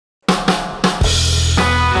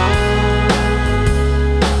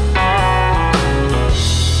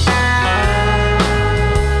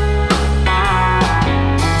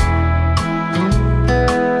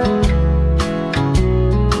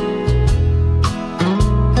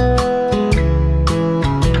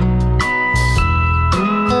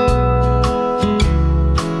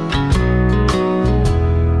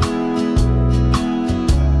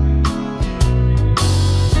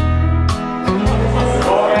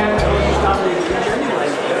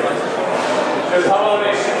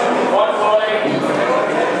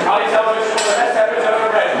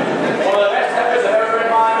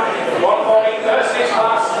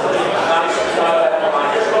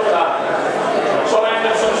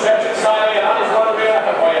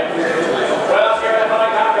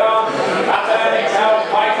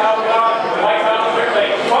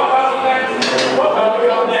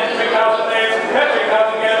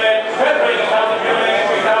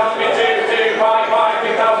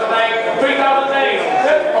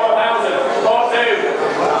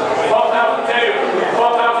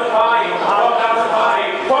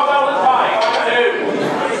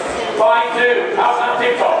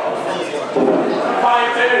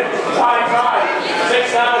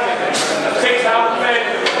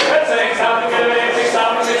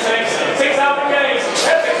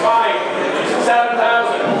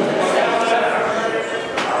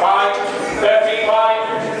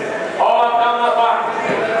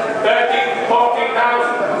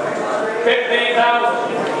15,000.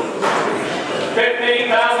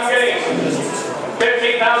 15,000 guineas.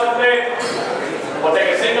 15,000 bid. We'll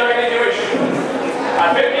take a single again if you wish.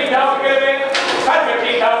 At 15,000 guineas. At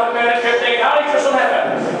 15,000 bid. 15,000. I'll eat you some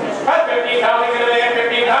effort. At 15,000 guineas.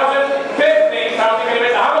 15,000. 15,000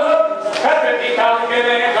 guineas. The hammers up. At 15,000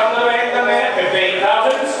 guineas. Come to the end of there.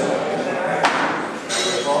 15,000.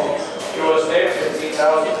 Yours there.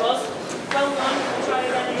 15,000. Well done. Try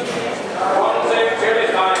again another day. 1, 6, 2,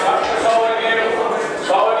 this time. Back to solid view.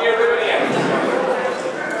 Solid view, ribbon here.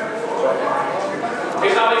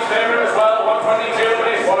 He's Ali's favourite as well. 122, but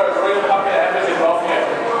he's what a real pocket head as he brought here.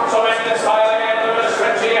 So making the style again, a little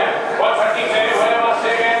stretch here. 122, whatever I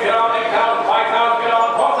say again. Get on, 8,000, 5,000, get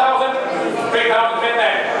on, 4,000. 3,000 in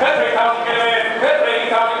there. 3,000 get away.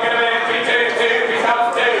 3,000 get away. 3,2,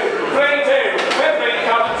 3,002. 3,2.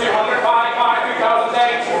 3,200, 5,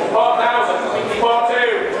 3,008. 4,000.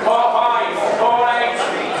 4,2. 4,5. 4,8.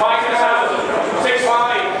 5,000.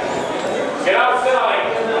 6,5. Get out still, Ali.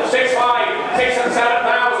 6,5. 6 and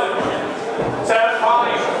 7,000.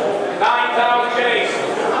 7,5. 9,000 guineas.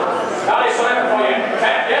 That is something for you.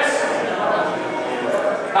 10, yes?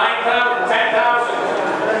 9,000. 10,000.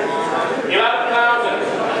 11,000.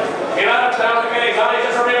 11,000 guineas. That is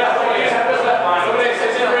just a real effort for you. Just left mine. Look at this.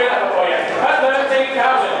 This is a real effort for you. At 13,000.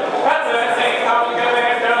 At 13,000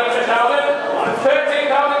 guineas. 13,000.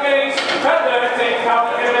 13,000 guineas. At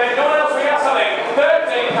 13,000 guineas. No one else we are selling.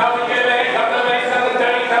 13,000 guineas. Up to the next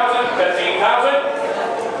 13,000. 13,000.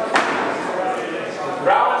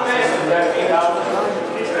 Round this. 13,000.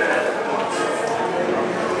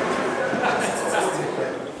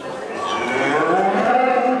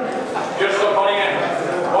 Just look on again.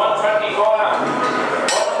 124 now.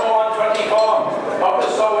 124. Up to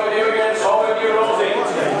so with you again. So with you, Rosie.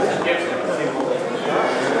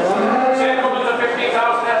 Same number to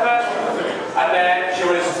 15,000 effort. And then she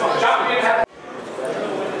was champion effort.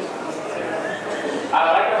 And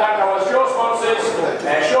I'd like to thank our show sponsors,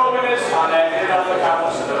 show winners, and then get on the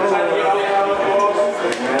campus. Thank you, Ali.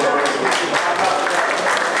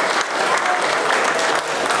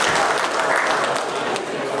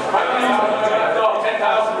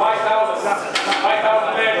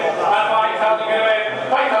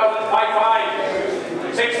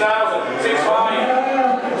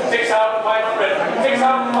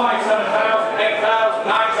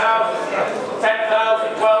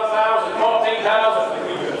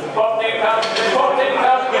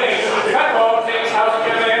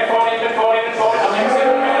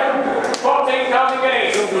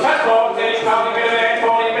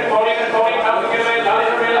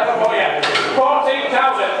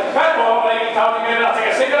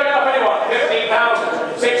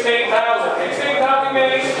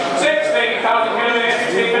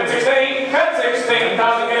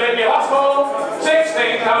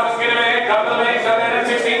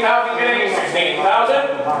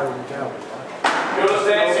 You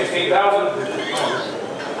understand? 16,000.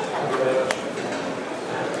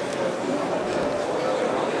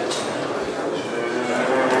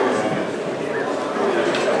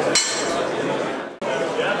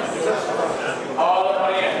 All the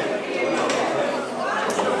money in.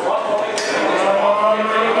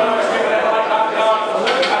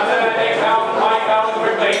 5,000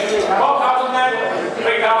 quickly. 4,000 men.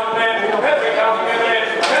 3,000 men. 3,000 men. 3,000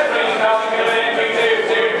 men.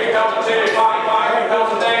 3,2. 5,000.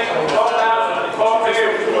 4,000.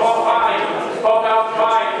 4,2. 4,5.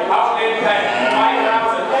 4,005. How many in 10?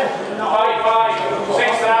 5,000. 5,5.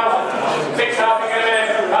 6,000. 6,000 get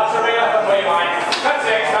in. That's a real effort for you, mine. That's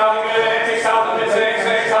 6,000 get in. 6,000 get in.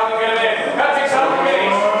 6,000 get in. That's 6,000 get in.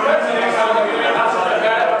 That's 6,000 get in. That's a real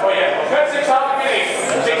effort for you. That's 6,000 get in.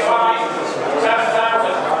 6,5.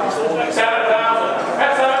 7,000. 7,000.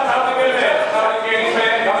 That's 7,000 get in. 7,000 get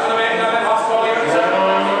in. Comes to the main and then hospital. 7,000.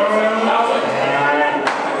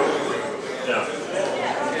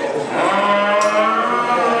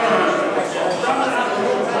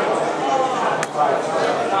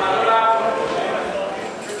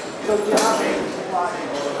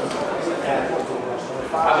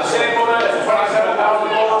 And the same woman is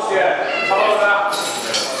 27,000 more last year. How about that?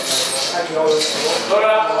 Look at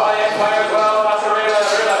that by the Empire as well. That's a real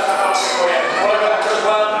effort for you. Look at that as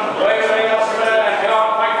well. Everybody else in there. Get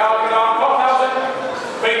on, 5,000, get on. 4,000.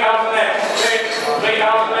 3,000 there.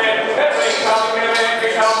 3,000 there. 3,000 get away.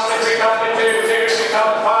 3,000 there. 3,000 2,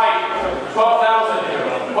 3,005. 4,000.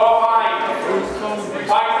 4,5.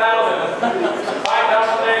 5,000.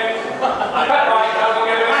 5,000 there. 5,000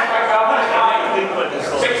 get away. 5,000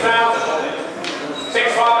 6,000.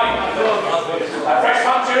 6,5. A fresh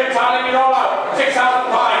punch in Italian, you roll out. 6,000.